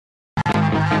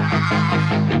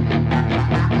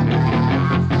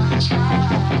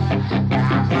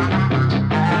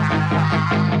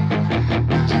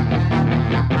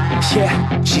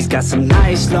got some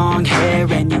nice long hair,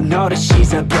 and you know that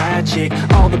she's a bad chick.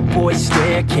 All the boys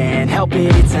stare, can't help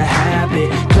it, it's a habit.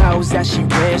 Clothes that she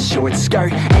wears, short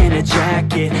skirt and a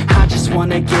jacket. I just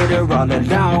wanna get her all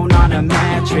alone on a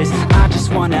mattress. I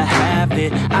just wanna have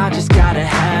it, I just gotta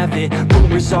have it.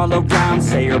 Rumors all around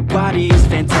say her body is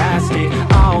fantastic.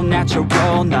 All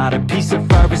natural, not a piece of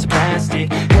fur is plastic.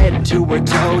 Head to her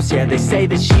toes, yeah, they say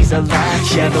that she's a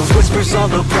latch. Yeah, the whispers all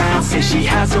around say she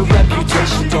has a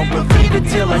reputation. Don't believe it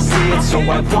till I see it, so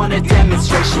I want a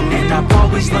demonstration. And I've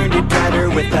always learned it better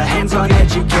with a hands-on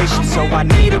education. So I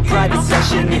need a private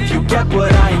session, if you get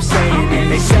what I am saying.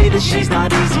 And they say that she's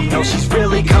not easy, no, she's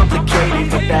really complicated,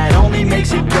 but that only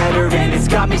makes it better, and it's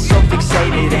got me so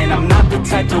fixated. And I'm not the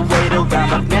type to wait around,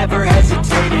 I've never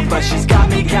hesitated, but she's got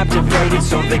me captivated,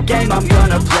 so the game, I'm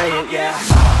gonna play it, yeah.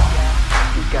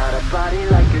 She got a body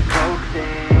like a coke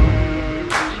thing,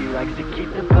 she likes to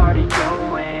keep the party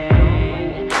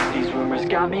going. These rumors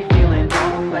got me feeling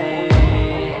lonely,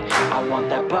 I want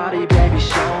that body, baby,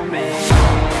 show me.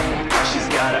 She's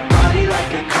got a body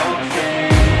like a coke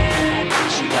thing,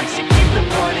 she likes to keep the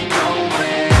party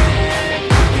going.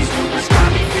 These rumors got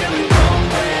me feeling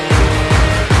lonely,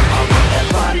 I want that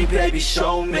body, baby,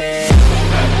 show me.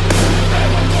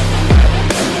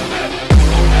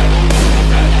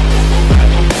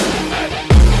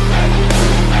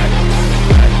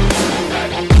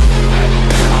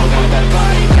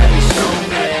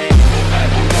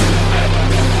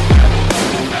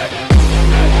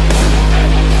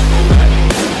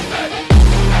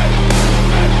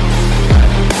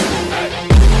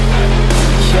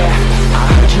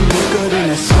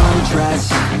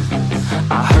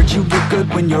 I heard you look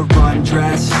good when you're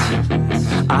undressed.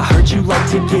 I heard you like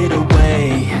to get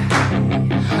away.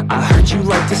 I heard you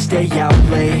like to stay out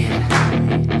late.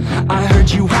 I heard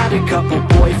you had a couple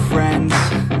boyfriends.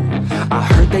 I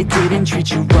heard they didn't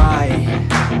treat you right.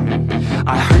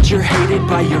 I heard you're hated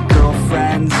by your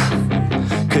girlfriends,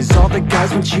 'cause all the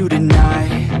guys want you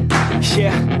tonight.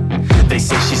 Yeah, they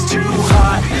say she's too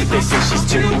hot, they say she's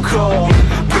too cold.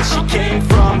 Where she came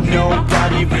from,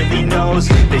 nobody really knows.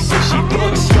 They say she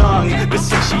looks young, but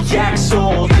say she acts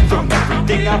old. From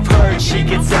everything I've heard, she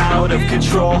gets out of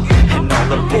control. And all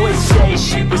the boys say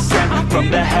she was sent from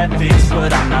the heavens,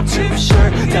 but I'm not too sure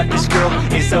that this girl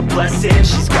is a blessing.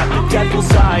 She's got the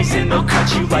devil's eyes, and they'll cut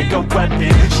you like a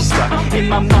weapon. She's stuck in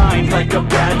my mind like a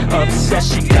bad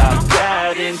obsession. Got bad